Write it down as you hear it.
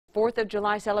4th of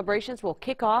July celebrations will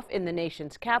kick off in the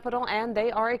nation's capital, and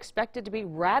they are expected to be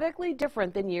radically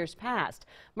different than years past.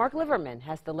 Mark Liverman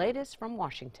has the latest from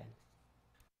Washington.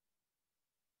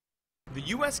 The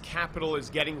U.S. Capitol is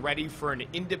getting ready for an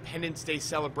Independence Day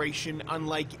celebration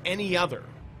unlike any other.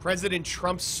 President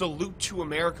Trump's salute to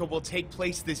America will take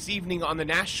place this evening on the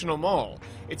National Mall.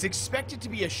 It's expected to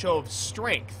be a show of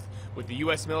strength, with the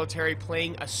U.S. military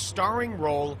playing a starring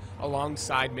role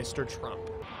alongside Mr. Trump.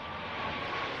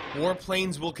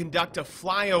 Warplanes will conduct a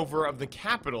flyover of the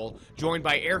Capitol, joined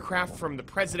by aircraft from the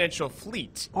presidential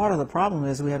fleet. Part of the problem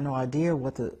is we have no idea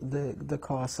what the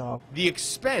costs are. The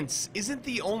expense isn't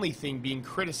the only thing being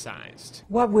criticized.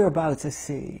 What we're about to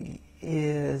see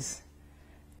is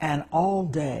an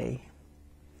all-day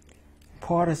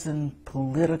partisan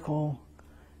political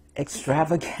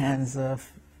extravaganza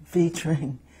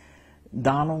featuring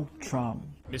Donald Trump.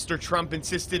 Mr. Trump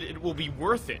insisted it will be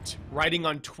worth it, writing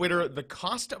on Twitter, "The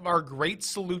cost of our great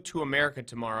salute to America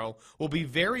tomorrow will be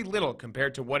very little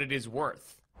compared to what it is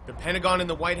worth." The Pentagon and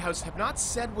the White House have not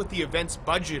said what the event's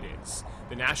budget is.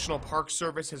 The National Park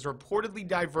Service has reportedly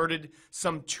diverted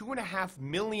some $2.5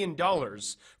 million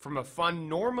from a fund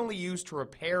normally used to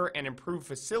repair and improve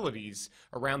facilities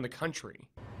around the country.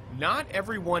 Not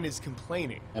everyone is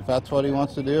complaining. If that's what he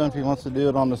wants to do, and if he wants to do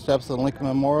it on the steps of the Lincoln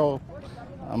Memorial,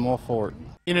 I'm all for it.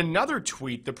 In another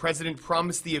tweet, the president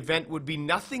promised the event would be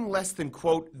nothing less than,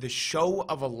 quote, the show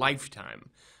of a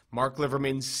lifetime. Mark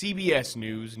Liverman, CBS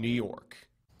News, New York.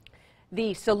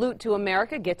 The Salute to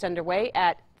America gets underway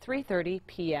at 3:30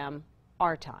 p.m.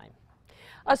 our time.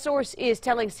 A source is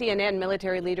telling CNN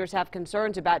military leaders have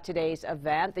concerns about today's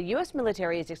event. The U.S.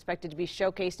 military is expected to be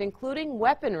showcased, including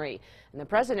weaponry. And the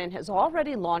president has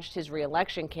already launched his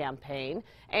re-election campaign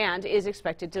and is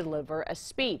expected to deliver a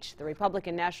speech. The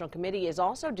Republican National Committee is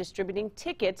also distributing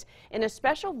tickets in a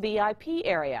special VIP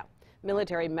area.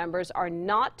 Military members are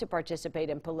not to participate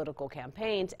in political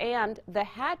campaigns, and the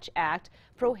Hatch Act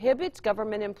prohibits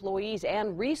government employees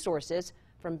and resources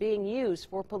from being used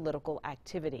for political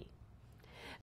activity.